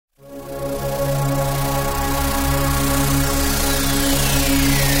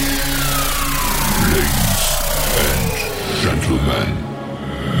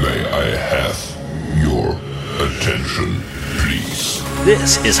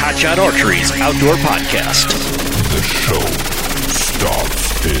This is Hot Shot Archery's outdoor podcast. The show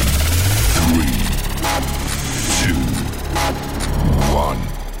starts in 3, 2,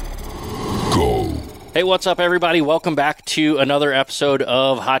 1, go. Hey, what's up, everybody? Welcome back to another episode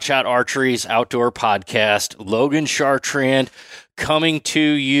of Hot Shot Archery's outdoor podcast. Logan Chartrand coming to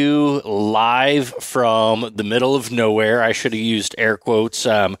you live from the middle of nowhere. I should have used air quotes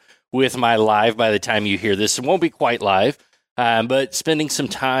with my live by the time you hear this. It won't be quite live, but spending some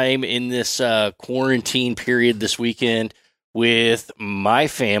time in this quarantine period this weekend with my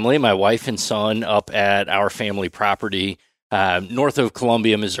family, my wife and son, up at our family property north of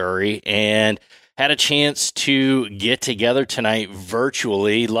Columbia, Missouri, and had a chance to get together tonight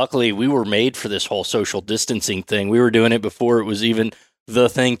virtually. Luckily, we were made for this whole social distancing thing. We were doing it before it was even the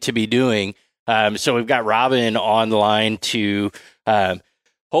thing to be doing. So we've got Robin on the line to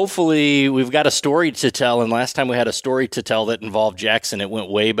hopefully we've got a story to tell. And last time we had a story to tell that involved Jackson, it went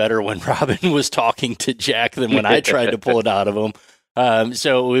way better when Robin was talking to Jack than when I tried to pull it out of him.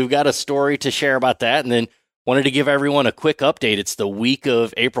 So we've got a story to share about that. And then wanted to give everyone a quick update. It's the week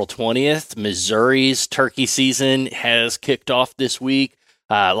of April 20th. Missouri's turkey season has kicked off this week.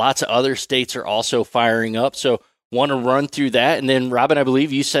 Lots of other states are also firing up. So want to run through that. And then, Robin, I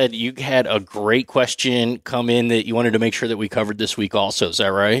believe you said you had a great question come in that you wanted to make sure that we covered this week also. Is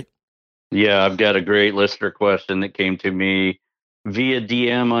that right? Yeah, I've got a great listener question that came to me via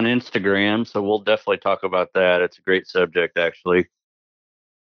DM on Instagram. So we'll definitely talk about that. It's a great subject, actually.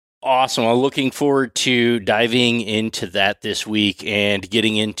 Awesome. I'm looking forward to diving into that this week and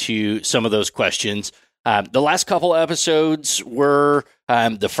getting into some of those questions. The last couple episodes were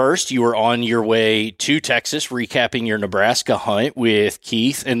the first. You were on your way to Texas, recapping your Nebraska hunt with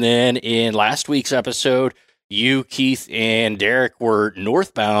Keith. And then in last week's episode, you, Keith, and Derek were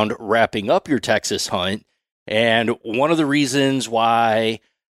northbound wrapping up your Texas hunt. And one of the reasons why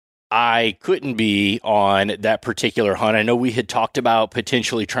I couldn't be on that particular hunt, I know we had talked about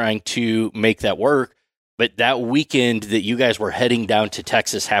potentially trying to make that work, but that weekend that you guys were heading down to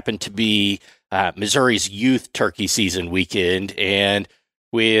Texas happened to be Missouri's youth turkey season weekend. And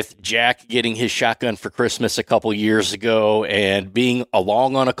with Jack getting his shotgun for Christmas a couple years ago and being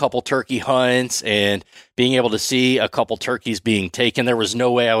along on a couple turkey hunts and being able to see a couple turkeys being taken, there was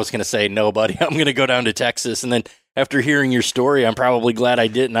no way I was going to say, no, buddy, I'm going to go down to Texas. And then after hearing your story, I'm probably glad I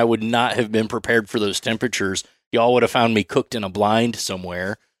didn't. I would not have been prepared for those temperatures. Y'all would have found me cooked in a blind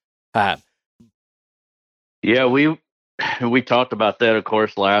somewhere. Yeah, we talked about that, of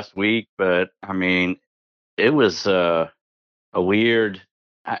course, last week. But, I mean, it was a weird –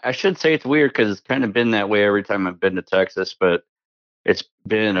 I should say it's weird because it's kind of been that way every time I've been to Texas. But it's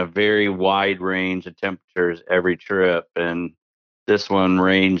been a very wide range of temperatures every trip. And this one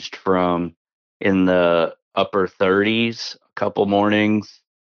ranged from in the upper 30s, a couple mornings,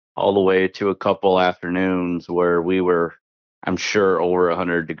 all the way to a couple afternoons where we were, I'm sure, over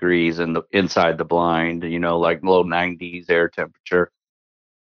 100 degrees inside the blind, like low 90s air temperature.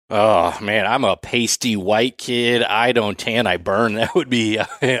 Oh, man, I'm a pasty white kid. I don't tan, I burn. That would be,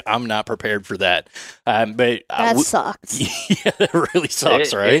 I'm not prepared for that. But that sucks. Yeah, that really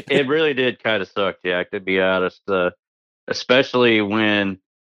sucks, right? It really did kind of suck, Jack, to be honest, especially when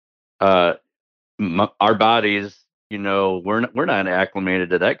our bodies, we're not acclimated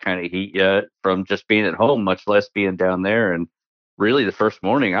to that kind of heat yet from just being at home, much less being down there. And really the first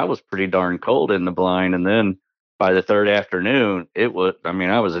morning I was pretty darn cold in the blind. And then by the third afternoon, I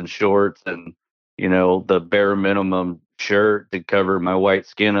was in shorts and, the bare minimum shirt to cover my white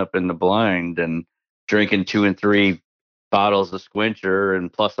skin up in the blind and drinking 2 and 3 bottles of Squincher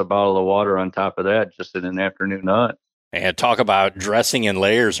and plus a bottle of water on top of that, just in an afternoon hunt. And talk about dressing in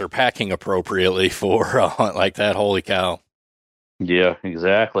layers or packing appropriately for a hunt like that. Holy cow. Yeah,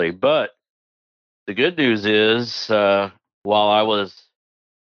 exactly. But the good news is, while I was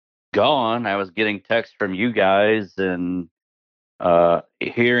gone, I was getting texts from you guys and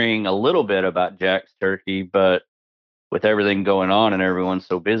hearing a little bit about Jack's turkey. But with everything going on and everyone's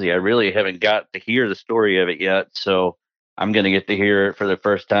so busy, I really haven't got to hear the story of it yet. So I'm going to get to hear it for the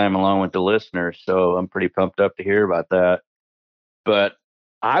first time along with the listeners. So I'm pretty pumped up to hear about that. But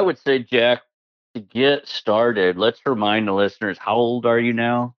I would say, Jack, to get started, let's remind the listeners, how old are you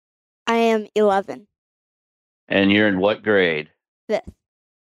now? I am 11. And you're in what grade? 5th.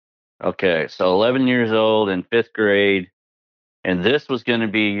 Okay, so 11 years old in 5th grade. And this was going to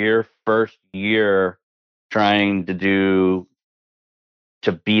be your first year trying to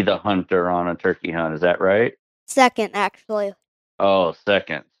be the hunter on a turkey hunt. Is that right? 2nd, actually. Oh,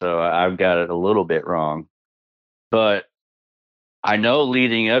 2nd. So I've got it a little bit wrong. But I know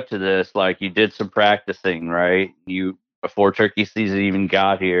leading up to this, like, you did some practicing, right? You before turkey season even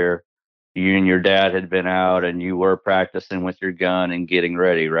got here, you and your dad had been out and you were practicing with your gun and getting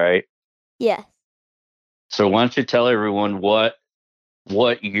ready, right? Yes. So why don't you tell everyone what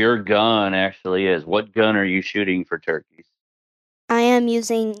your gun actually is? What gun are you shooting for turkeys? I am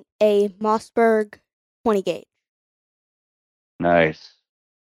using a Mossberg 20 gauge. Nice.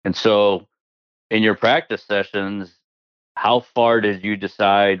 And so in your practice sessions, how far did you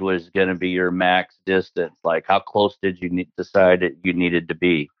decide was going to be your max distance? Like, how close did you decide that you needed to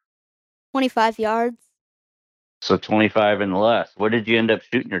be? 25 yards. So 25 and less. What did you end up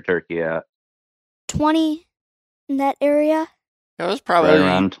shooting your turkey at? 20 in that area. It was Right probably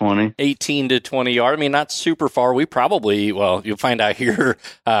around 20. 18 to 20 yards. I mean, not super far. We probably, well, you'll find out here.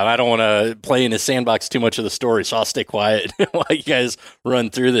 I don't want to play in the sandbox too much of the story, so I'll stay quiet while you guys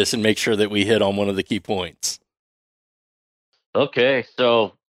run through this and make sure that we hit on one of the key points. Okay,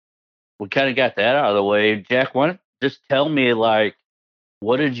 so we kind of got that out of the way. Jack, why don't just tell me, like,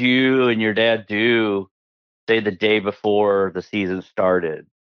 what did you and your dad do, say, the day before the season started?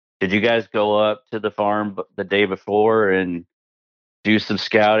 Did you guys go up to the farm the day before and do some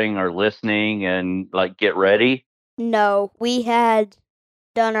scouting or listening and, like, get ready? No, we had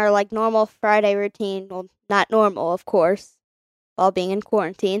done our like normal Friday routine. Well, not normal, of course, while being in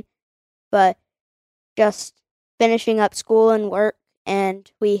quarantine, but just finishing up school and work,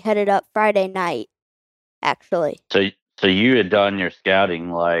 and we headed up Friday night, actually. So you had done your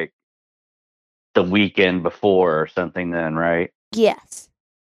scouting, like, the weekend before or something then, right? Yes.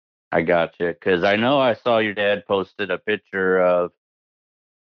 I gotcha. Because I know I saw your dad posted a picture of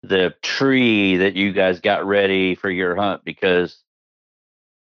the tree that you guys got ready for your hunt, because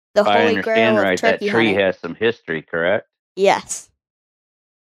The if I holy understand grail of right, that turkey tree hunting. has some history, correct? Yes.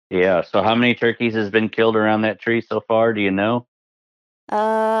 Yeah. So how many turkeys has been killed around that tree so far? Do you know?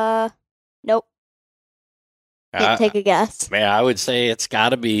 Nope. Can't take a guess. Man, I would say it's got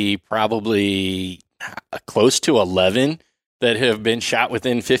to be probably close to 11 that have been shot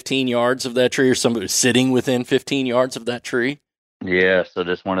within 15 yards of that tree, or somebody sitting within 15 yards of that tree. Yeah. So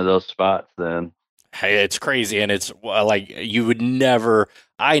just one of those spots then. Hey, it's crazy, and it's like you would never.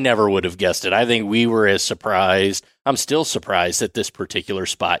 I never would have guessed it. I think we were as surprised. I'm still surprised that this particular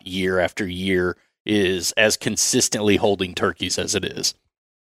spot, year after year, is as consistently holding turkeys as it is.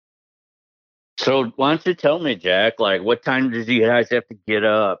 So why don't you tell me, Jack, like, what time did you guys have to get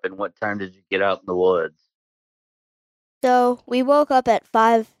up and what time did you get out in the woods? So we woke up at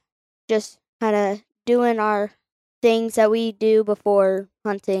 5, just kind of doing our things that we do before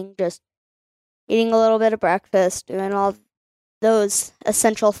hunting, just eating a little bit of breakfast, doing all those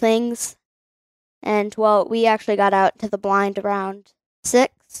essential things. And, well, we actually got out to the blind around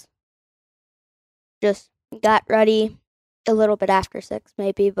 6. Just got ready a little bit after 6,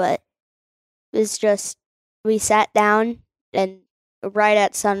 maybe, but it was just, we sat down, and right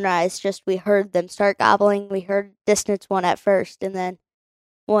at sunrise, just we heard them start gobbling. We heard distance one at first, and then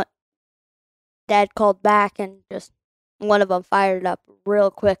Dad called back, and just one of them fired up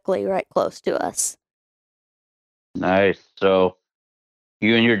real quickly right close to us. Nice. So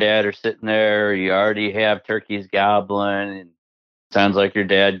you and your dad are sitting there. You already have turkeys gobbling, and sounds like your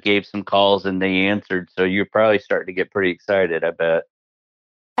dad gave some calls and they answered. So you're probably starting to get pretty excited, I bet.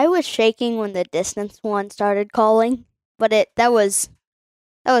 I was shaking when the distance one started calling, but that was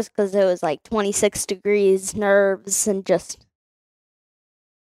because it was like 26 degrees, nerves, and just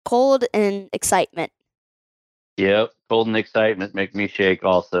cold and excitement. Yep. Cold and excitement make me shake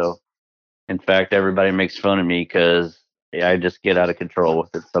also. In fact, everybody makes fun of me because I just get out of control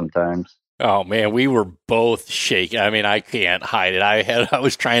with it sometimes. Oh man, we were both shaking. I mean, I can't hide it. I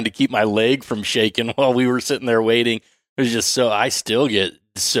was trying to keep my leg from shaking while we were sitting there waiting. It was just so I still get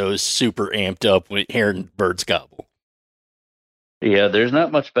so super amped up when hearing birds gobble. Yeah, there's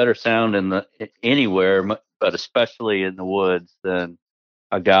not much better sound anywhere, but especially in the woods, than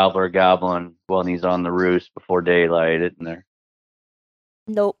a gobbler gobbling when he's on the roost before daylight, isn't there?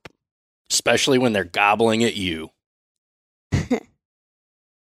 Nope. Especially when they're gobbling at you.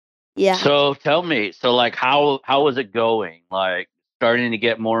 Yeah. So tell me, so, like, how was it going? Like, starting to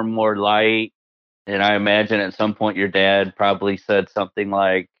get more and more light, and I imagine at some point your dad probably said something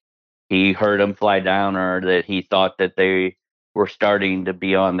like he heard them fly down, or that he thought that they were starting to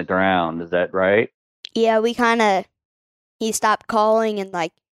be on the ground. Is that right? Yeah, he stopped calling, and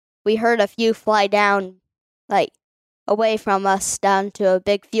like we heard a few fly down, like away from us down to a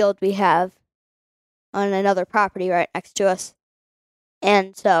big field we have on another property right next to us.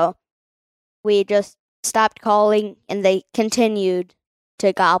 And so we just stopped calling, and they continued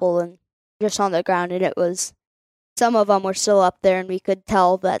to gobble and just on the ground, and it was, some of them were still up there, and we could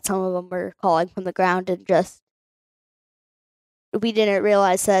tell that some of them were calling from the ground and just we didn't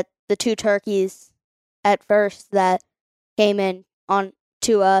realize that the 2 turkeys at first that came in on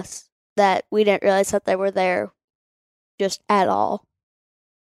to us, that we didn't realize that they were there just at all.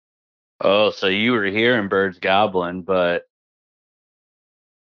 Oh, so you were hearing birds gobbling, but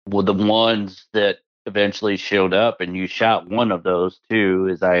the ones that eventually showed up, and you shot one of those too,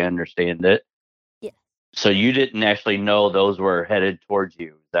 as I understand it. Yeah. So you didn't actually know those were headed towards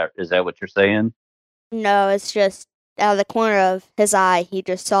you. Is that what you're saying? No, it's just out of the corner of his eye, he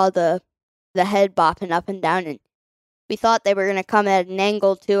just saw the head bopping up and down, and we thought they were going to come at an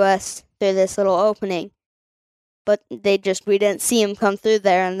angle to us through this little opening, but we didn't see him come through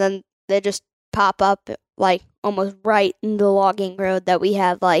there, and then they just pop up like almost right in the logging road that we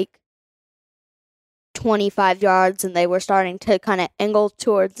have like 25 yards, and they were starting to kind of angle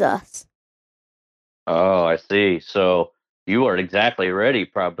towards us. Oh, I see. So you weren't exactly ready,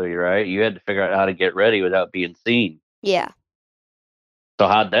 probably, right? You had to figure out how to get ready without being seen. Yeah. So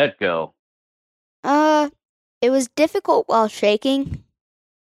how'd that go? It was difficult while shaking.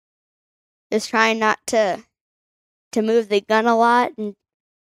 Just trying not to move the gun a lot and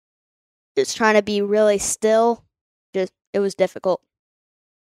just trying to be really still. It was difficult.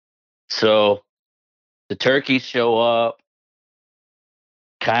 So the turkeys show up.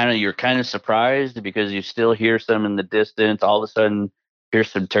 You're kind of surprised because you still hear some in the distance. All of a sudden, hear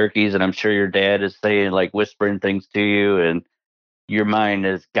some turkeys, and I'm sure your dad is saying, like, whispering things to you, and your mind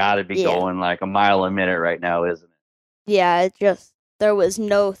has got to be going like a mile a minute right now, isn't it? Yeah, there was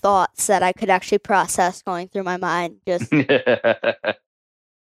no thoughts that I could actually process going through my mind.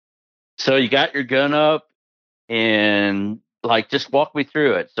 So you got your gun up, and like, just walk me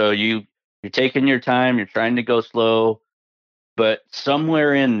through it. So you're taking your time, you're trying to go slow, but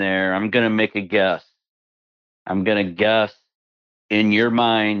somewhere in there, I'm gonna make a guess. I'm gonna guess in your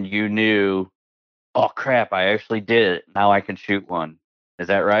mind you knew, oh crap, I actually did it. Now I can shoot one. Is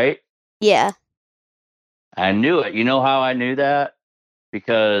that right? Yeah. I knew it. You know how I knew that?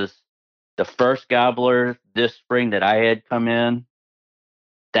 Because the first gobbler this spring that I had come in,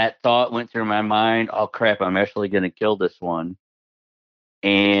 that thought went through my mind, oh crap, I'm actually going to kill this one.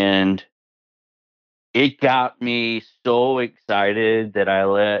 And it got me so excited that I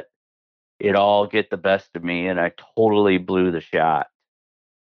let it all get the best of me, and I totally blew the shot.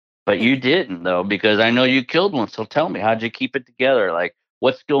 But you didn't, though, because I know you killed one. So tell me, how'd you keep it together? Like,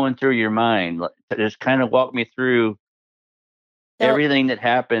 what's going through your mind? Just kind of walk me through everything that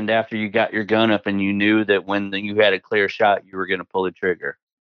happened after you got your gun up and you knew that when you had a clear shot, you were going to pull the trigger.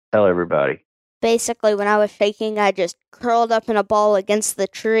 Tell everybody. Basically, when I was shaking, I just curled up in a ball against the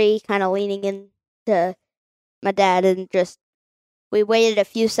tree, kind of leaning into my dad, and we waited a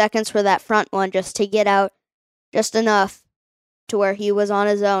few seconds for that front one just to get out just enough to where he was on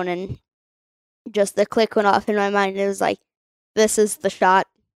his own, and just the click went off in my mind. It was like, this is the shot.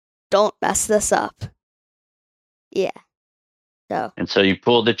 Don't mess this up. Yeah. So you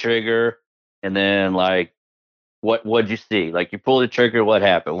pulled the trigger, and then, like, what'd you see? Like, you pulled the trigger, what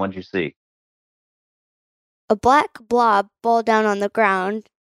happened? What'd you see? A black blob fall down on the ground,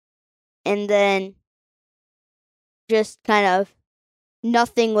 and then just kind of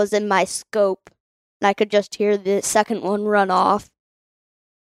nothing was in my scope. And I could just hear the second one run off,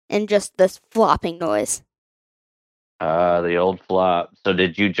 and just this flopping noise. The old flop. So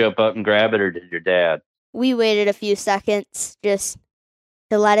did you jump up and grab it, or did your dad? We waited a few seconds just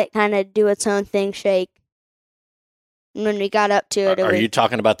to let it kind of do its own thing, shake. And when we got up to it, Are you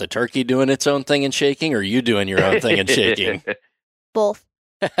talking about the turkey doing its own thing and shaking, or you doing your own thing and shaking? Both.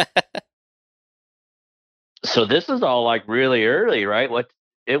 So this is all like really early, right?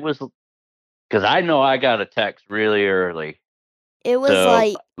 It was, because I know I got a text really early. It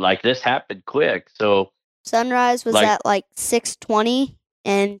was like this happened quick. So sunrise was at like 6:20,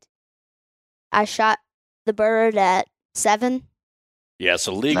 and I shot the bird at 7. Yeah,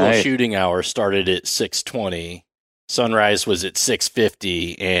 so legal shooting hour started at 6:20. Sunrise was at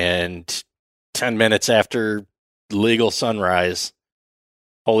 6:50, and 10 minutes after legal sunrise,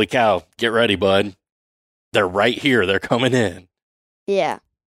 holy cow, get ready, bud. They're right here. They're coming in. Yeah.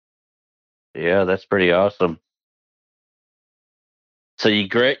 Yeah, that's pretty awesome. So you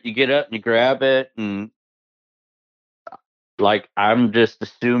get up and you grab it, and like, I'm just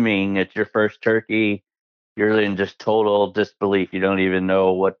assuming it's your first turkey. You're in just total disbelief. You don't even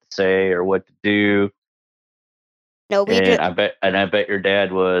know what to say or what to do. No, I bet your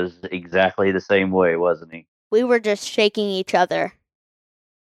dad was exactly the same way, wasn't he? We were just shaking each other.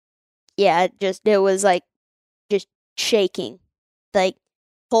 Yeah, it was like just shaking. Like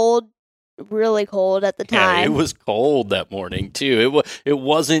cold, really cold at the Yeah, time. it was cold that morning too. It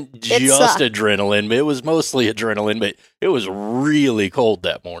wasn't just sucked. adrenaline, but it was mostly adrenaline, but it was really cold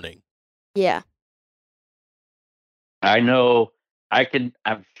that morning. Yeah. I know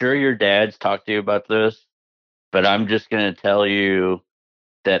I'm sure your dad's talked to you about this, but I'm just going to tell you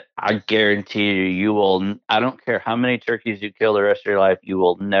that I guarantee you will, I don't care how many turkeys you kill the rest of your life, you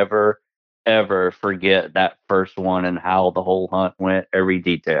will never, ever forget that first one and how the whole hunt went, every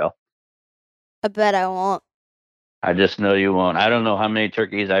detail. I bet I won't. I just know you won't. I don't know how many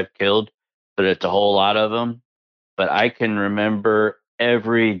turkeys I've killed, but it's a whole lot of them. But I can remember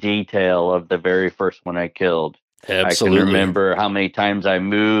every detail of the very first one I killed. Absolutely. I can remember how many times I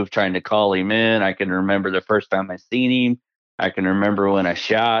moved trying to call him in. I can remember the first time I seen him. I can remember when I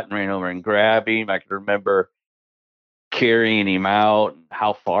shot and ran over and grabbed him. I can remember carrying him out,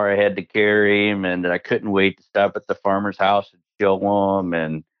 how far I had to carry him, and that I couldn't wait to stop at the farmer's house and show him.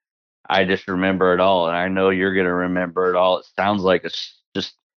 And I just remember it all. And I know you're going to remember it all. It sounds like it's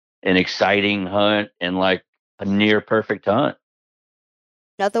just an exciting hunt and like a near perfect hunt.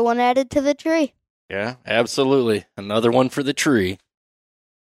 Another one added to the tree. Yeah, absolutely. Another one for the tree.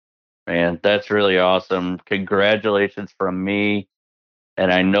 Man, that's really awesome. Congratulations from me.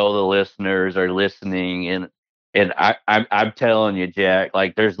 And I know the listeners are listening. And I'm telling you, Jack,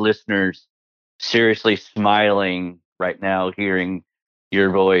 like there's listeners seriously smiling right now, hearing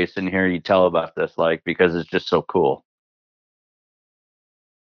your voice and hearing you tell about this, like, because it's just so cool.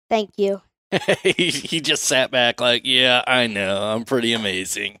 Thank you. He just sat back like, yeah, I know. I'm pretty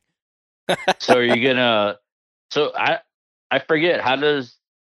amazing. So are you gonna? So I forget, how does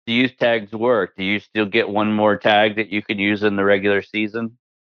the youth tags work? Do you still get one more tag that you can use in the regular season?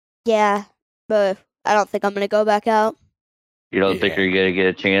 Yeah, but I don't think I'm going to go back out. You don't think Yeah. you're gonna get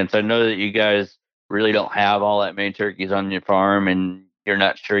a chance? I know that you guys really don't have all that many turkeys on your farm, and you're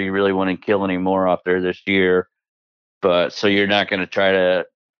not sure you really want to kill any more off there this year. But so you're not going to try to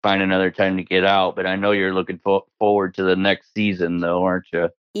find another time to get out. But I know you're looking forward to the next season, though, aren't you?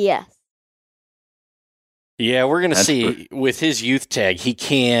 Yes. Yeah, we're gonna That's see with his youth tag. He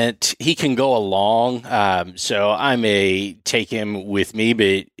can go along. So I may take him with me,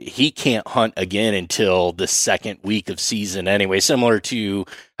 but he can't hunt again until the second week of season anyway. Similar to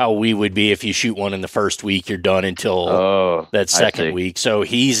how we would be if you shoot one in the first week, you're done until that I second see. week. So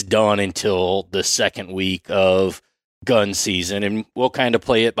he's done until the second week of gun season, and we'll kind of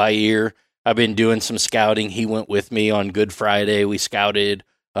play it by ear. I've been doing some scouting. He went with me on Good Friday. We scouted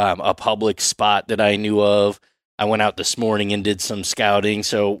a public spot that I knew of. I went out this morning and did some scouting,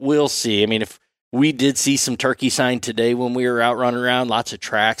 so we'll see. I mean, if we did see some turkey sign today when we were out running around, lots of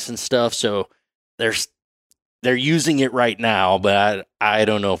tracks and stuff, so they're using it right now, but I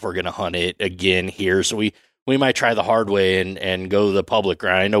don't know if we're going to hunt it again here, so we might try the hard way and go the public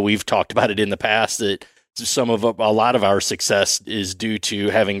ground. I know we've talked about it in the past that a lot of our success is due to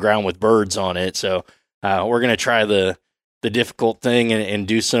having ground with birds on it, so we're going to try the difficult thing and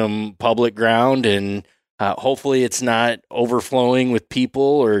do some public ground, and hopefully it's not overflowing with people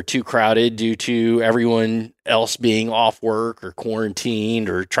or too crowded due to everyone else being off work or quarantined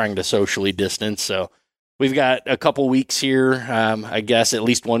or trying to socially distance. So we've got a couple weeks here, I guess at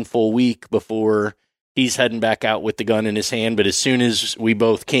least one full week before he's heading back out with the gun in his hand. But as soon as we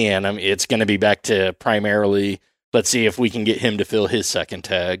both can, it's going to be back to primarily, let's see if we can get him to fill his second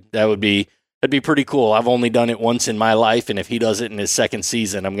tag. That'd be pretty cool. I've only done it once in my life, and if he does it in his second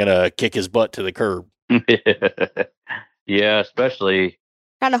season, I'm going to kick his butt to the curb. Yeah, especially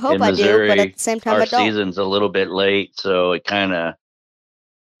Kind of hope in I Missouri, do, but at the same time, our I don't. season's a little bit late, so it kind of,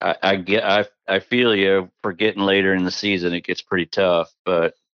 I feel you for getting later in the season. It gets pretty tough,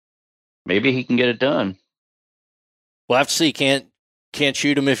 but maybe he can get it done. We'll have to see. Can't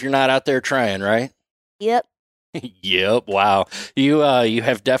shoot him if you're not out there trying, right? Yep. Yep. Wow. You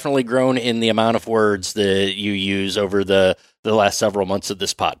have definitely grown in the amount of words that you use over the last several months of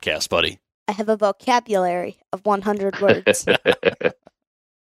this podcast, buddy. I have a vocabulary of 100 words.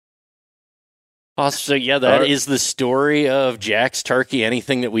 Awesome. So yeah, that is the story of Jack's turkey.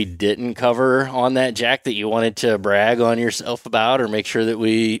 Anything that we didn't cover on that, Jack, that you wanted to brag on yourself about or make sure that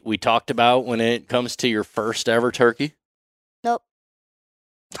we talked about when it comes to your first ever turkey? Nope.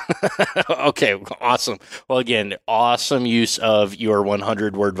 Okay, awesome. Well, again, awesome use of your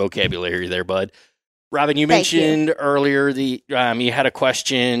 100-word vocabulary there, bud. Robin, you mentioned earlier you had a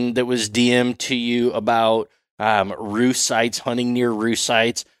question that was DM'd to you about roost sites, hunting near roost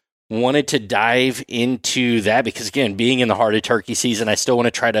sites. Wanted to dive into that because, again, being in the heart of turkey season, I still want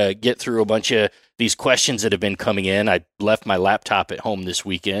to try to get through a bunch of these questions that have been coming in. I left my laptop at home this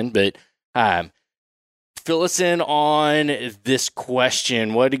weekend, but fill us in on this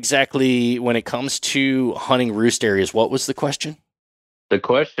question. What exactly, when it comes to hunting roost areas, what was the question? The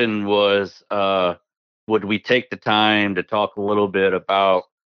question was, would we take the time to talk a little bit about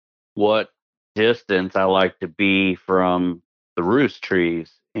what distance I like to be from the roost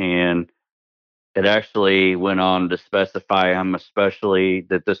trees? And it actually went on to specify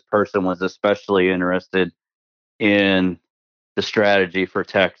that this person was especially interested in the strategy for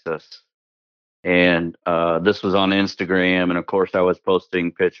Texas. And this was on Instagram, and of course I was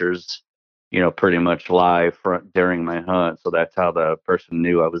posting pictures, pretty much live during my hunt. So that's how the person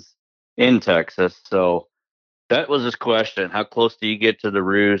knew I was in Texas. So that was his question: how close do you get to the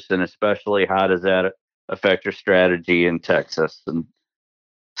roost, and especially how does that affect your strategy in Texas? And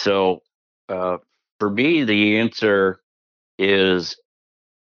so, for me, the answer is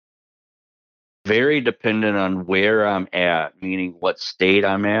very dependent on where I'm at, meaning what state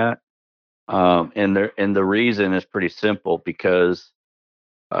I'm at. And the reason is pretty simple because,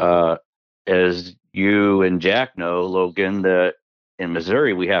 uh, as you and Jack know, Logan, that in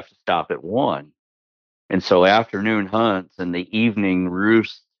Missouri we have to stop at 1, and so afternoon hunts and the evening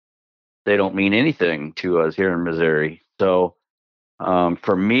roosts, they don't mean anything to us here in Missouri. So,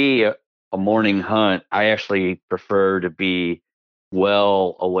 for me, a morning hunt, I actually prefer to be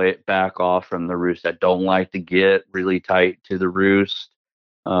well away, back off from the roost. I don't like to get really tight to the roost.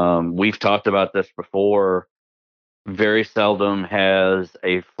 We've talked about this before. Very seldom has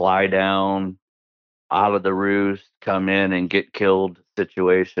a fly down out of the roost come in and get killed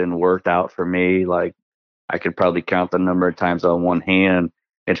situation worked out for me. Like, I could probably count the number of times on one hand.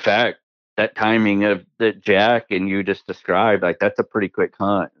 In fact, that timing of that Jack and you just described, like, that's a pretty quick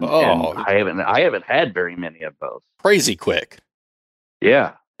hunt. And Oh, I haven't had very many of those. crazy quick.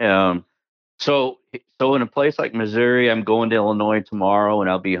 Yeah. So in a place like Missouri, I'm going to Illinois tomorrow, and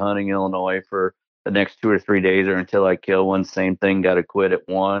I'll be hunting Illinois for the next 2 or 3 days, or until I kill one. Same thing, got to quit at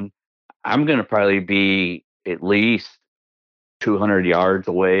 1. I'm going to probably be at least 200 yards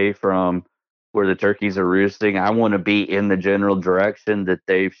away from where the turkeys are roosting. I want to be in the general direction that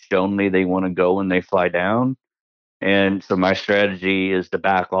they've shown me they want to go when they fly down. And so my strategy is to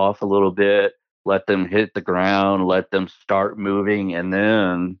back off a little bit, let them hit the ground, let them start moving, and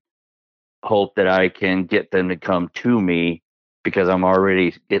then hope that I can get them to come to me because I'm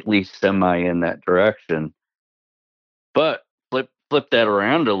already at least semi in that direction. But flip that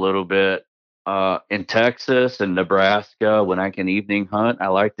around a little bit. In Texas and Nebraska, when I can evening hunt, I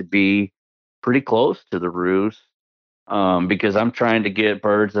like to be pretty close to the roost, because I'm trying to get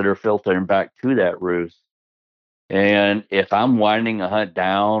birds that are filtering back to that roost. And if I'm winding a hunt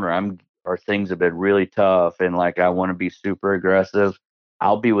down, or things have been really tough, and like I want to be super aggressive,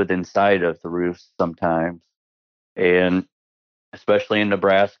 I'll be within sight of the roost sometimes. And especially in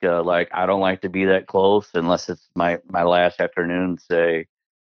Nebraska, like, I don't like to be that close unless it's my last afternoon, say.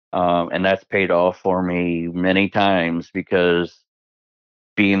 And that's paid off for me many times because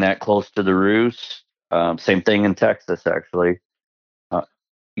being that close to the roost, same thing in Texas, actually. Uh,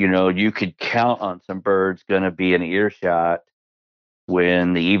 you could count on some birds going to be in earshot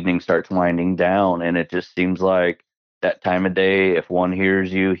when the evening starts winding down. And it just seems like that time of day, if one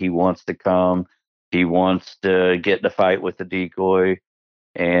hears you, he wants to come. He wants to get in a fight with the decoy.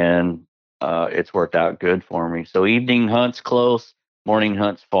 And it's worked out good for me. So evening hunts close, morning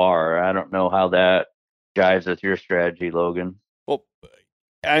hunts far. I don't know how that jives with your strategy, Logan. Well,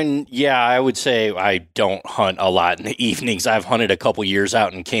 and yeah, I would say I don't hunt a lot in the evenings. I've hunted a couple years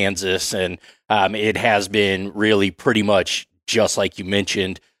out in Kansas, and it has been really pretty much just like you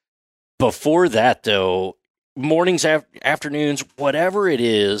mentioned. Before that, though, mornings, afternoons, whatever it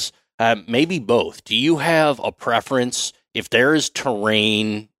is, maybe both. Do you have a preference if there is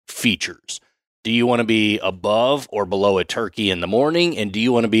terrain features? Do you want to be above or below a turkey in the morning? And do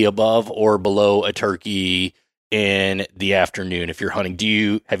you want to be above or below a turkey in the afternoon if you're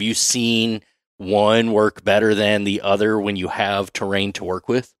hunting? Have you seen one work better than the other when you have terrain to work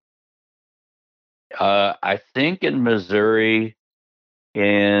with? I think in Missouri,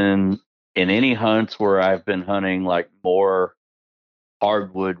 in any hunts where I've been hunting like more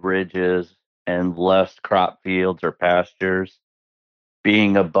hardwood ridges and less crop fields or pastures,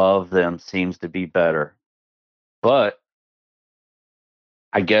 being above them seems to be better. But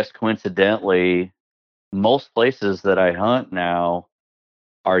I guess coincidentally, most places that I hunt now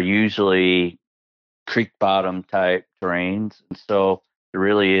are usually creek bottom type terrains. And so there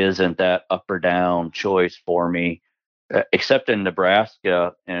really isn't that up or down choice for me, except in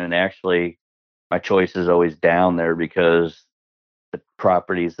Nebraska. And actually, my choice is always down there because the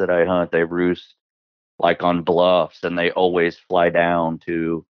properties that I hunt, they roost like on bluffs, and they always fly down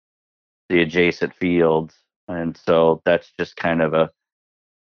to the adjacent fields. And so that's just kind of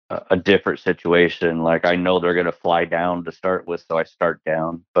a different situation. Like I know they're going to fly down to start with, so I start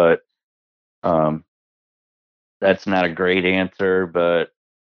down. But that's not a great answer, but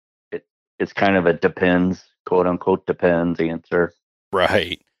it's kind of a depends, quote unquote, depends answer.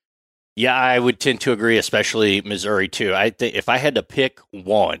 Right. Yeah, I would tend to agree, especially Missouri too. I think if I had to pick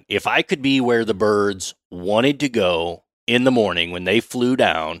one, if I could be where the birds wanted to go in the morning when they flew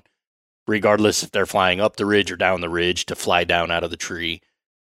down, regardless if they're flying up the ridge or down the ridge to fly down out of the tree,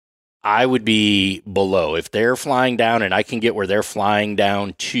 I would be below. If they're flying down and I can get where they're flying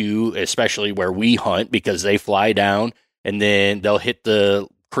down to, especially where we hunt, because they fly down and then they'll hit the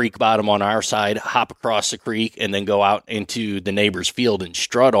creek bottom on our side, hop across the creek, and then go out into the neighbor's field and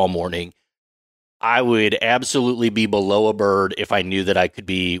strut all morning, I would absolutely be below a bird if I knew that I could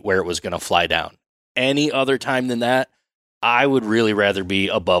be where it was going to fly down. Any other time than that, I would really rather be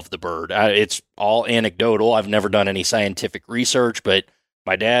above the bird. It's all anecdotal. I've never done any scientific research, but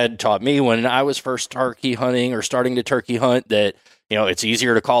my dad taught me when I was first turkey hunting or starting to turkey hunt that, it's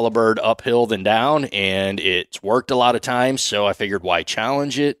easier to call a bird uphill than down, and it's worked a lot of times, so I figured why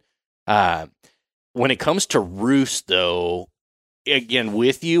challenge it? When it comes to roost, though, again,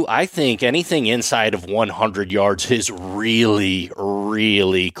 with you, I think anything inside of 100 yards is really,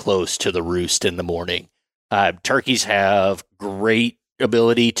 really close to the roost in the morning. Turkeys have great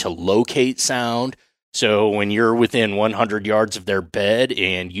ability to locate sound. So when you're within 100 yards of their bed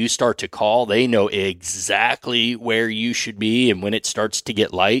and you start to call, they know exactly where you should be. And when it starts to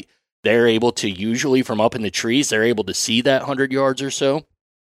get light, they're able to, usually from up in the trees, they're able to see that 100 yards or so.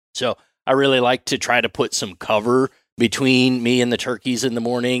 So I really like to try to put some cover between me and the turkeys in the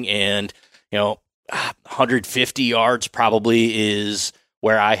morning. And, 150 yards probably is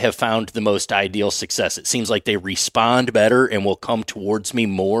where I have found the most ideal success. It seems like they respond better and will come towards me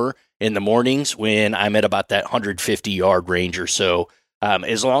more in the mornings when I'm at about that 150-yard range or so,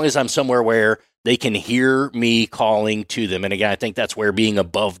 as long as I'm somewhere where they can hear me calling to them. And again, I think that's where being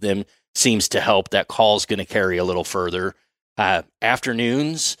above them seems to help. That call's going to carry a little further.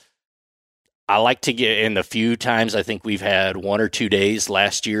 Afternoons, I like to get in the few times. I think we've had 1 or 2 days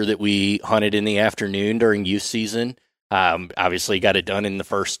last year that we hunted in the afternoon during youth season. Obviously got it done in the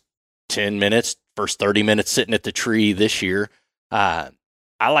first 10 minutes, first 30 minutes sitting at the tree this year.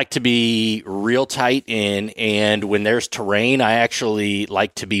 I like to be real tight in, and when there's terrain, I actually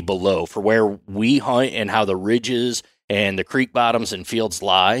like to be below. For where we hunt and how the ridges and the creek bottoms and fields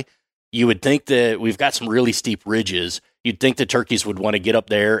lie, you would think that we've got some really steep ridges. You'd think the turkeys would want to get up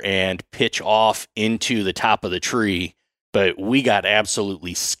there and pitch off into the top of the tree, but we got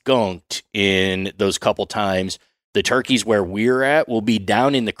absolutely skunked in those couple times. The turkeys where we're at will be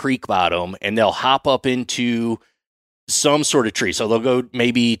down in the creek bottom, and they'll hop up into some sort of tree. So they'll go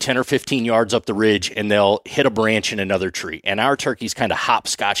maybe 10 or 15 yards up the ridge, and they'll hit a branch in another tree. And our turkeys kind of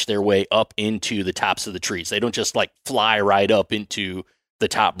hopscotch their way up into the tops of the trees. They don't just like fly right up into the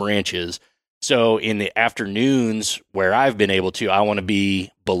top branches. So in the afternoons where I've been able to, I want to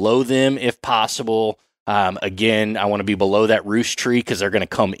be below them if possible. Again, I want to be below that roost tree because they're going to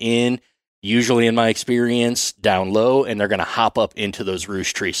come in, usually in my experience, down low, and they're going to hop up into those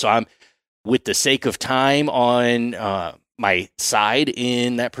roost trees. So I'm, with the sake of time, on my side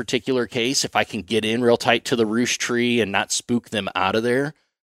in that particular case, if I can get in real tight to the roost tree and not spook them out of there,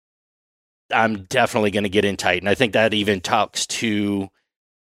 I'm definitely going to get in tight. And I think that even talks to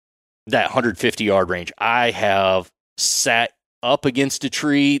that 150-yard range. I have sat up against a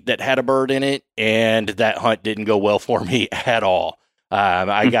tree that had a bird in it, and that hunt didn't go well for me at all.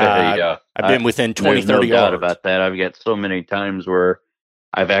 I've been within 20, 30 yards. No doubt about that. I've got so many times where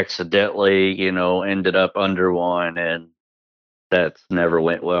I've accidentally, ended up under one, and that's never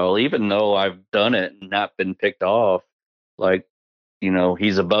went well. Even though I've done it and not been picked off, like,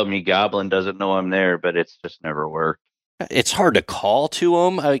 he's above me gobbling, doesn't know I'm there, but it's just never worked. It's hard to call to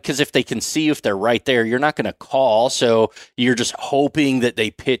them because if they can see you, if they're right there, you're not going to call. So you're just hoping that they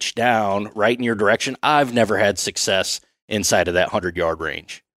pitch down right in your direction. I've never had success inside of that 100-yard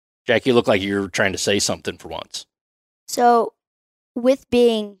range. Jackie, you look like you're trying to say something for once. So, with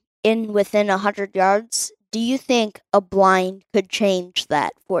being within 100 yards, do you think a blind could change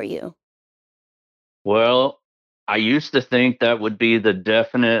that for you? Well, I used to think that would be the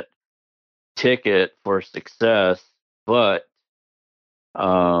definite ticket for success, but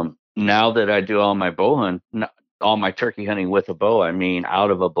now that I do all my all my turkey hunting with a bow,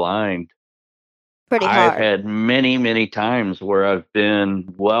 out of a blind, pretty hard. I've had many, many times where I've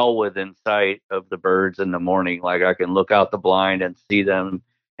been well within sight of the birds in the morning. Like I can look out the blind and see them,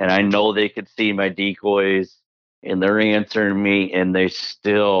 and I know they could see my decoys, and they're answering me, and they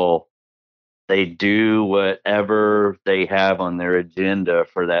still they do whatever they have on their agenda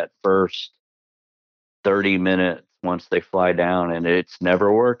for that first 30 minutes once they fly down, and it's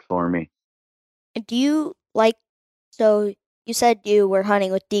never worked for me. Do you like, so you said you were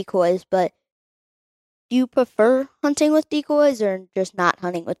hunting with decoys, but do you prefer hunting with decoys or just not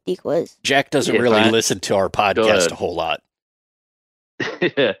hunting with decoys? Jack doesn't really listen to our podcast a whole lot.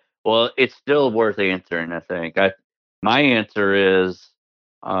 Well, it's still worth answering, I think. My answer is,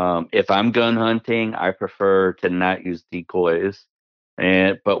 if I'm gun hunting, I prefer to not use decoys.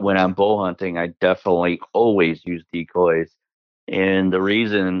 But when I'm bow hunting, I definitely always use decoys. And the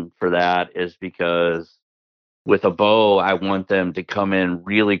reason for that is because with a bow, I want them to come in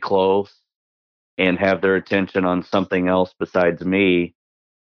really close and have their attention on something else besides me.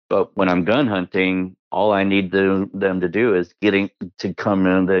 But when I'm gun hunting, all I need them to do is getting to come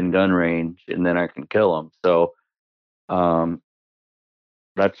in gun range, and then I can kill them. So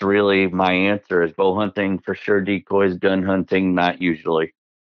that's really my answer: is bow hunting for sure, decoys; gun hunting, not usually.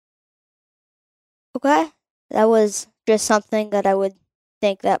 Okay, that was just something that I would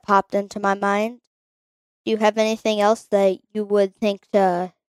think that popped into my mind. Do you have anything else that you would think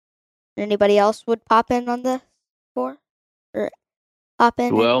anybody else would pop in on this for? Or pop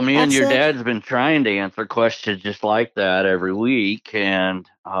in? Well, me and your this? dad's been trying to answer questions just like that every week, and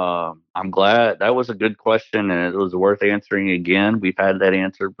I'm glad. That was a good question, and it was worth answering again. We've had that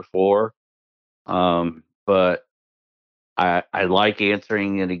answered before, but I like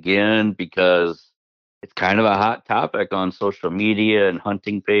answering it again because it's kind of a hot topic on social media and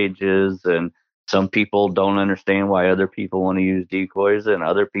hunting pages, and some people don't understand why other people want to use decoys, and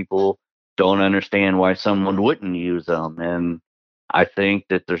other people don't understand why someone wouldn't use them. And I think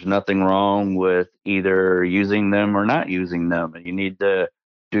that there's nothing wrong with either using them or not using them. And you need to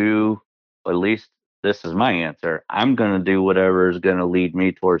do, at least this is my answer, I'm going to do whatever is going to lead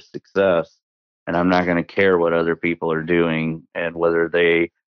me towards success. And I'm not going to care what other people are doing and whether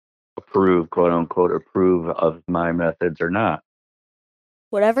they approve, quote unquote, approve of my methods or not.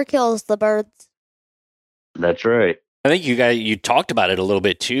 Whatever kills the birds. That's right. I think you talked about it a little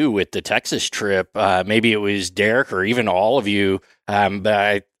bit too with the Texas trip. Maybe it was Derek or even all of you.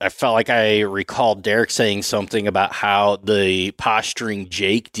 But I felt like I recalled Derek saying something about how the posturing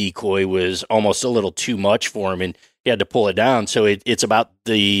Jake decoy was almost a little too much for him and he had to pull it down. So it's about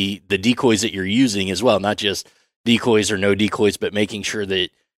the decoys that you're using as well, not just decoys or no decoys, but making sure that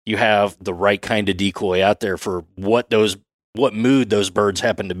you have the right kind of decoy out there for what mood those birds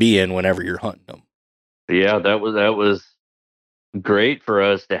happen to be in whenever you're hunting them. Yeah, that was great for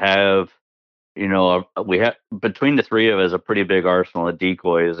us to have. We have, between the three of us, a pretty big arsenal of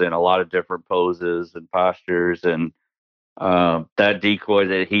decoys in a lot of different poses and postures. And that decoy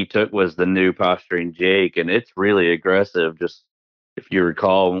that he took was the new posturing Jake, and it's really aggressive. Just if you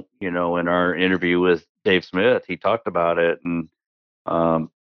recall, in our interview with Dave Smith, he talked about it, and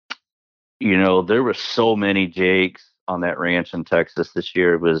there were so many Jakes on that ranch in Texas this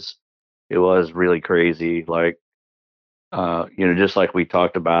year. It was really crazy. Like, just like we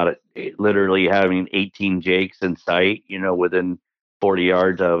talked about it literally having 18 Jakes in sight, within 40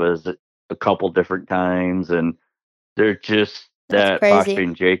 yards of us a couple different times. And they're just, that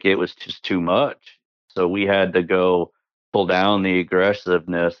posturing Jake, it was just too much. So we had to go pull down the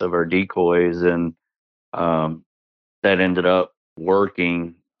aggressiveness of our decoys, and that ended up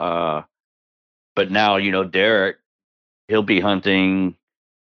working. But now, Derek, he'll be hunting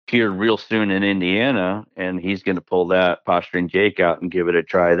here real soon in Indiana, and he's going to pull that posturing Jake out and give it a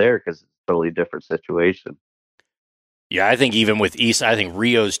try there because it's a totally different situation. Yeah, I think even with East, I think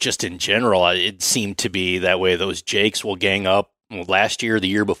Rio's just in general, it seemed to be that way. Those Jakes will gang up. Last year, the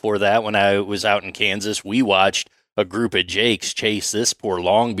year before that, when I was out in Kansas, we watched a group of Jakes chase this poor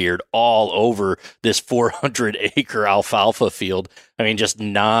Longbeard all over this 400-acre alfalfa field. I mean, just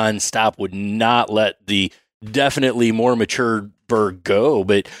nonstop, would not let the definitely more mature bird go,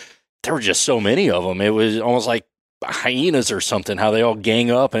 but there were just so many of them. It was almost like hyenas or something, how they all gang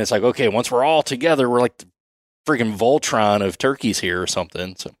up, and it's like, okay, once we're all together, we're like the freaking Voltron of turkeys here or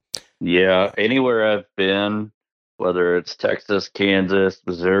something. So, yeah, anywhere I've been, whether it's Texas, Kansas,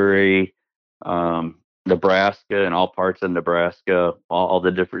 Missouri, Nebraska, and all parts of Nebraska, all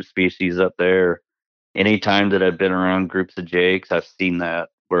the different species up there, anytime that I've been around groups of Jakes, I've seen that,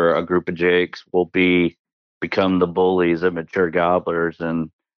 where a group of Jakes will become the bullies of mature gobblers. And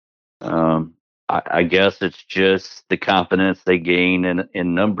I guess it's just the confidence they gain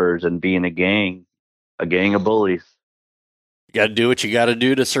in numbers and being a gang of bullies. You got to do what you got to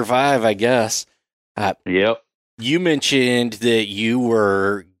do to survive, I guess. Yep. You mentioned that you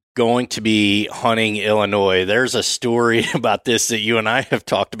were going to be hunting Illinois. There's a story about this that you and I have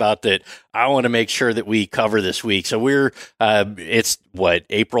talked about that I want to make sure that we cover this week. So it's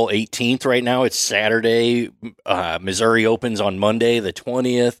April 18th right now. It's Saturday. Missouri opens on Monday, the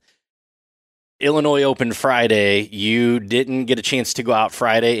 20th. Illinois opened Friday. You didn't get a chance to go out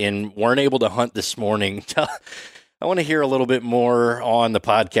Friday and weren't able to hunt this morning. I want to hear a little bit more on the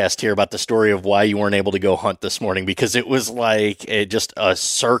podcast here about the story of why you weren't able to go hunt this morning, because it was like just a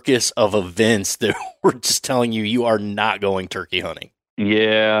circus of events that were just telling you are not going turkey hunting.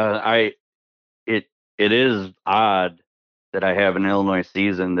 Yeah, it is odd that I have an Illinois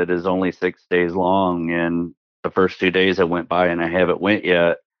season that is only 6 days long, and the first 2 days I went by and I haven't went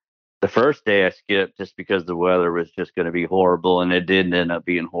yet. The first day I skipped just because the weather was just going to be horrible, and it did end up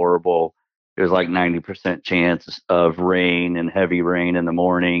being horrible. It was like 90% chance of rain and heavy rain in the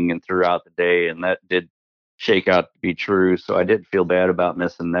morning and throughout the day, and that did shake out to be true. So I didn't feel bad about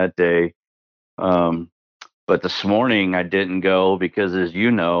missing that day. But this morning I didn't go because, as you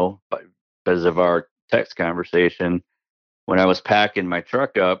know, because of our text conversation, when I was packing my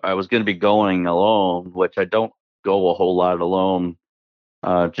truck up, I was going to be going alone, which I don't go a whole lot alone,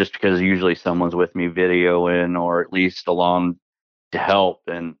 just because usually someone's with me videoing or at least along to help.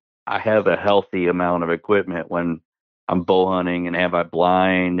 And I have a healthy amount of equipment when I'm bow hunting, and have my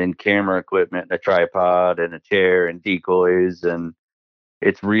blind and camera equipment, and a tripod and a chair and decoys, and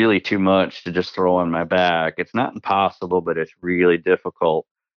it's really too much to just throw on my back. It's not impossible, but it's really difficult.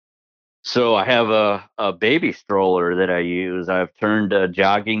 So I have a baby stroller that I use. I've turned a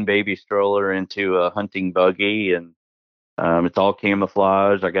jogging baby stroller into a hunting buggy, and it's all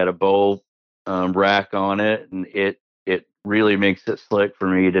camouflage. I got a bow rack on it, and it really makes it slick for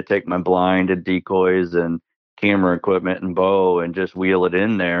me to take my blind and decoys and camera equipment and bow and just wheel it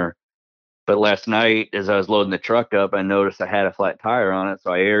in there. But last night, as I was loading the truck up, I noticed I had a flat tire on it,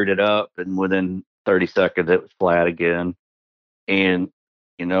 so I aired it up, and within 30 seconds, it was flat again. And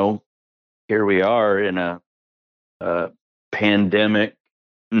here we are in a pandemic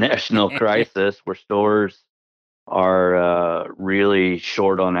national crisis where stores are really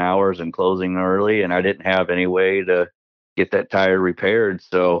short on hours and closing early, and I didn't have any way to get that tire repaired.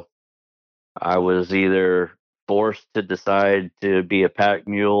 So I was either forced to decide to be a pack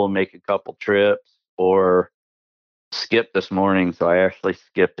mule and make a couple trips, or skip this morning. So I actually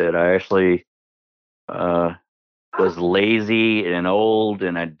skipped it. I actually was lazy and old,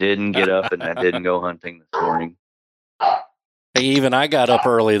 and I didn't get up and I didn't go hunting this morning. Even I got up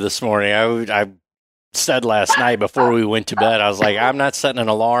early this morning. I said last night before we went to bed, I was like, I'm not setting an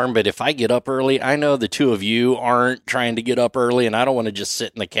alarm, but if I get up early, I know the two of you aren't trying to get up early, and I don't want to just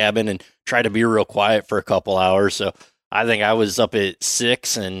sit in the cabin and try to be real quiet for a couple hours. So I think I was up at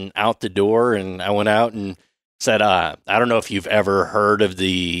 6 and out the door, and I went out and said, I don't know if you've ever heard of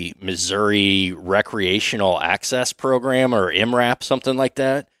the Missouri Recreational Access Program, or MRAP, something like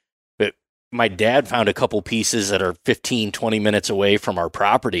that. But my dad found a couple pieces that are 15, 20 minutes away from our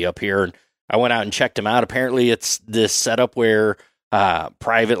property up here, and I went out and checked them out. Apparently, it's this setup where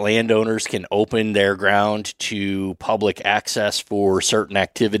private landowners can open their ground to public access for certain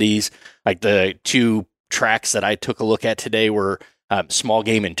activities. Like the two tracks that I took a look at today were small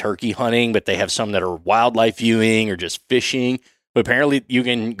game and turkey hunting, but they have some that are wildlife viewing or just fishing. But apparently, you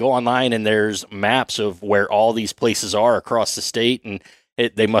can go online and there's maps of where all these places are across the state, and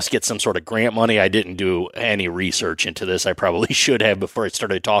they must get some sort of grant money. I didn't do any research into this. I probably should have before I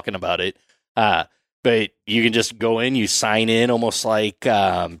started talking about it. But you can just go in, you sign in, almost like,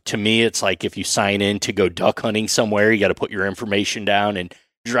 to me, it's like if you sign in to go duck hunting somewhere, you got to put your information down and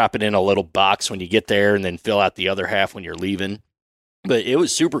drop it in a little box when you get there, and then fill out the other half when you're leaving. But it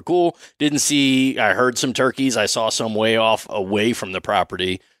was super cool. I heard some turkeys. I saw some way off away from the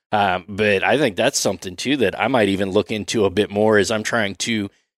property. But I think that's something too that I might even look into a bit more as I'm trying to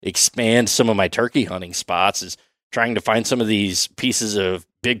expand some of my turkey hunting spots, is trying to find some of these pieces of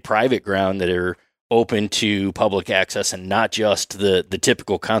big private ground that are open to public access and not just the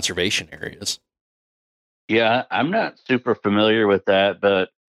typical conservation areas. Yeah, I'm not super familiar with that, but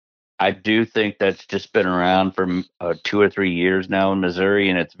I do think that's just been around for 2 or 3 years now in Missouri,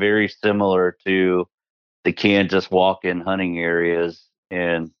 and it's very similar to the Kansas walk-in hunting areas.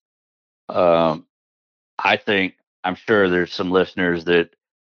 And I'm sure there's some listeners that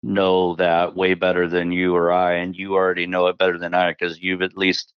know that way better than you or I, and you already know it better than I because you've at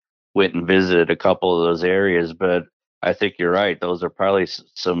least went and visited a couple of those areas. But I think you're right; those are probably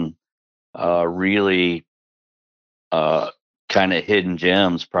some really kind of hidden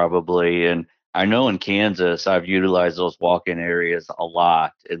gems, probably. And I know in Kansas, I've utilized those walk-in areas a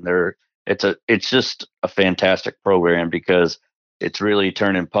lot, and it's just a fantastic program because it's really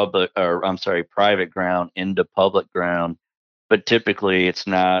turning private ground into public ground. But typically it's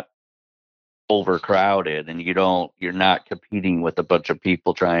not overcrowded, and you're not competing with a bunch of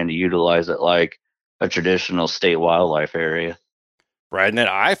people trying to utilize it like a traditional state wildlife area. Right. And then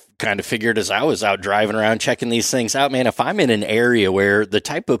I kind of figured as I was out driving around checking these things out, man, if I'm in an area where the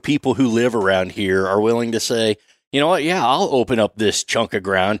type of people who live around here are willing to say, you know what, yeah, I'll open up this chunk of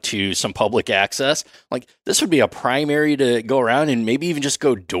ground to some public access. Like, this would be a primary to go around and maybe even just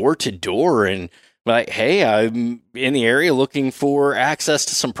go door to door and like, hey, I'm in the area looking for access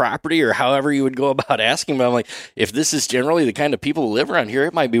to some property, or however you would go about asking. But I'm like, if this is generally the kind of people who live around here,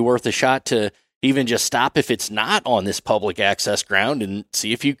 it might be worth a shot to even just stop if it's not on this public access ground and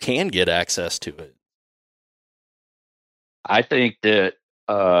see if you can get access to it. I think that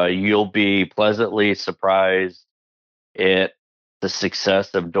you'll be pleasantly surprised at the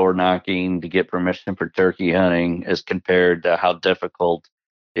success of door knocking to get permission for turkey hunting as compared to how difficult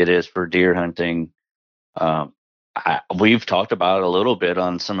it is for deer hunting. We've talked about it a little bit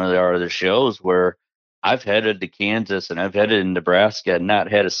on some of our other shows where I've headed to Kansas and I've headed in Nebraska and not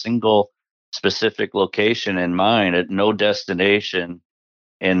had a single specific location in mind, at no destination,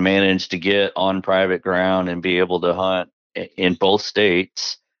 and managed to get on private ground and be able to hunt in both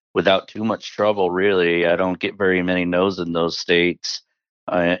states without too much trouble. Really, I don't get very many no's in those states,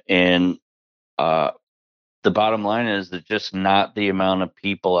 and the bottom line is that just not the amount of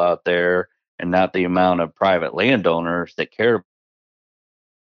people out there and not the amount of private landowners that care.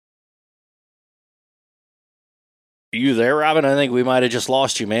 Are you there, Robin? I think we might have just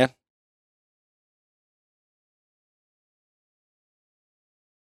lost you, man.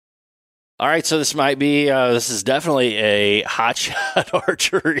 All right, so this is definitely a Hot Shot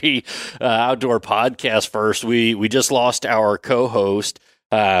Archery outdoor podcast first. We just lost our co-host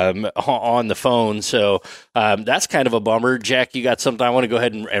on the phone, so that's kind of a bummer. Jack, you got something? I want to go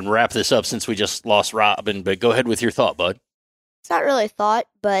ahead and wrap this up since we just lost Robin, but go ahead with your thought, bud. It's not really a thought,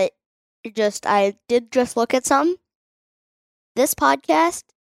 but I did just look at some. This podcast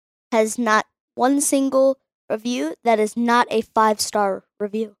has not one single review that is not a 5-star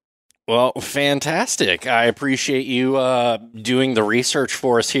review. Well, fantastic. I appreciate you doing the research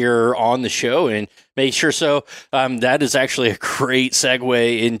for us here on the show and make sure so. That is actually a great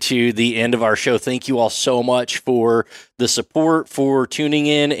segue into the end of our show. Thank you all so much for the support, for tuning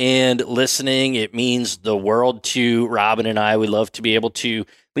in and listening. It means the world to Robin and I. We love to be able to at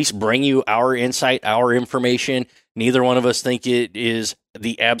least bring you our insight, our information. Neither one of us think it is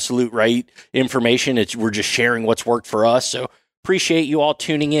the absolute right information. We're just sharing what's worked for us. So appreciate you all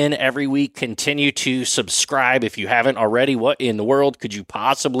tuning in every week. Continue to subscribe if you haven't already. What in the world could you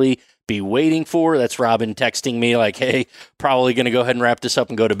possibly be waiting for? That's Robin texting me like, hey, probably going to go ahead and wrap this up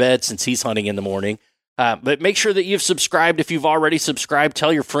and go to bed since he's hunting in the morning. But make sure that you've subscribed. If you've already subscribed,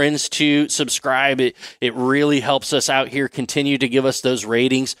 tell your friends to subscribe. It really helps us out here. Continue to give us those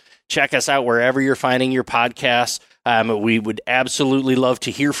ratings. Check us out wherever you're finding your podcasts. We would absolutely love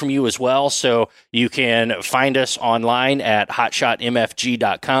to hear from you as well. So you can find us online at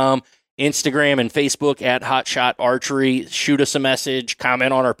hotshotmfg.com, Instagram and Facebook at Hotshot Archery. Shoot us a message,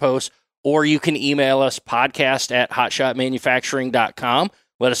 comment on our posts, or you can email us podcast@hotshotmanufacturing.com.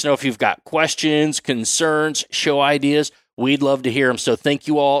 Let us know if you've got questions, concerns, show ideas. We'd love to hear them. So thank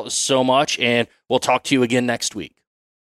you all so much, and we'll talk to you again next week.